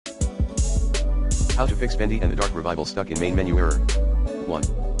How to fix Bendy and the Dark Revival stuck in main menu error. 1.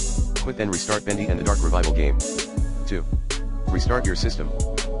 Quit then restart Bendy and the Dark Revival game. 2. Restart your system.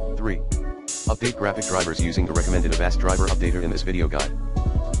 3. Update graphic drivers using the recommended Avast driver updater in this video guide.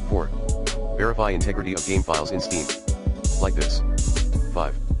 4. Verify integrity of game files in Steam. Like this.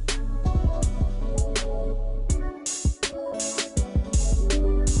 5.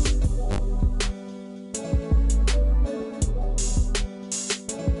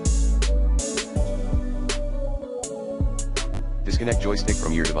 Disconnect joystick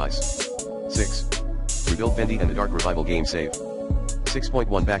from your device. 6. Rebuild Bendy and the Dark Revival game save.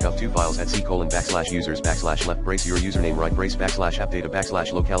 6.1 Backup 2 files at c:\users\left brace your username right brace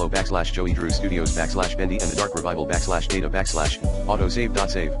 /appdata/localo /Joey Drew Studios /Bendy and the Dark Revival /data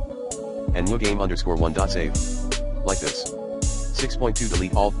 /autosave.save and newgame_1.save. Like this. 6.2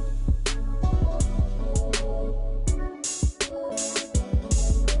 Delete all.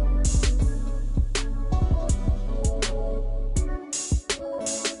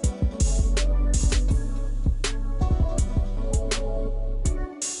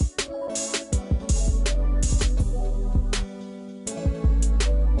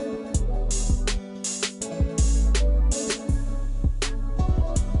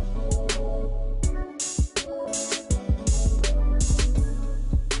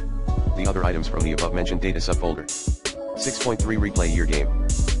 The other items from the above mentioned data subfolder. 6.3 Replay your game.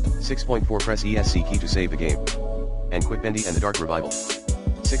 6.4 Press ESC key to save the game. And quit Bendy and the Dark Revival.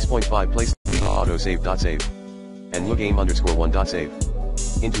 6.5 Place the autosave.save. And newgame_1.save.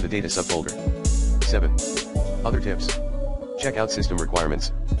 Into the data subfolder. 7. Other tips. Check out system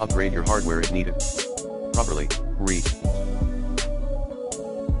requirements, upgrade your hardware if needed. Properly, read.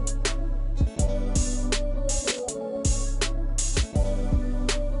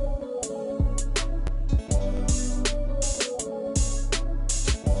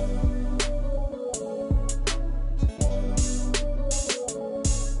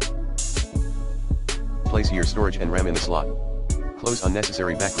 Place your storage and RAM in the slot. Close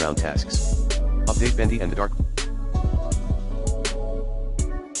unnecessary background tasks. Update Bendy and the Dark.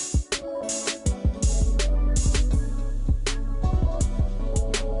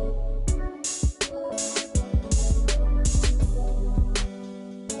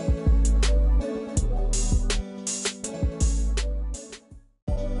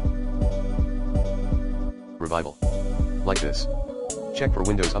 Revival. Like this. Check for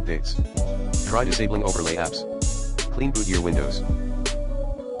Windows updates. Try disabling overlay apps. Clean boot your Windows.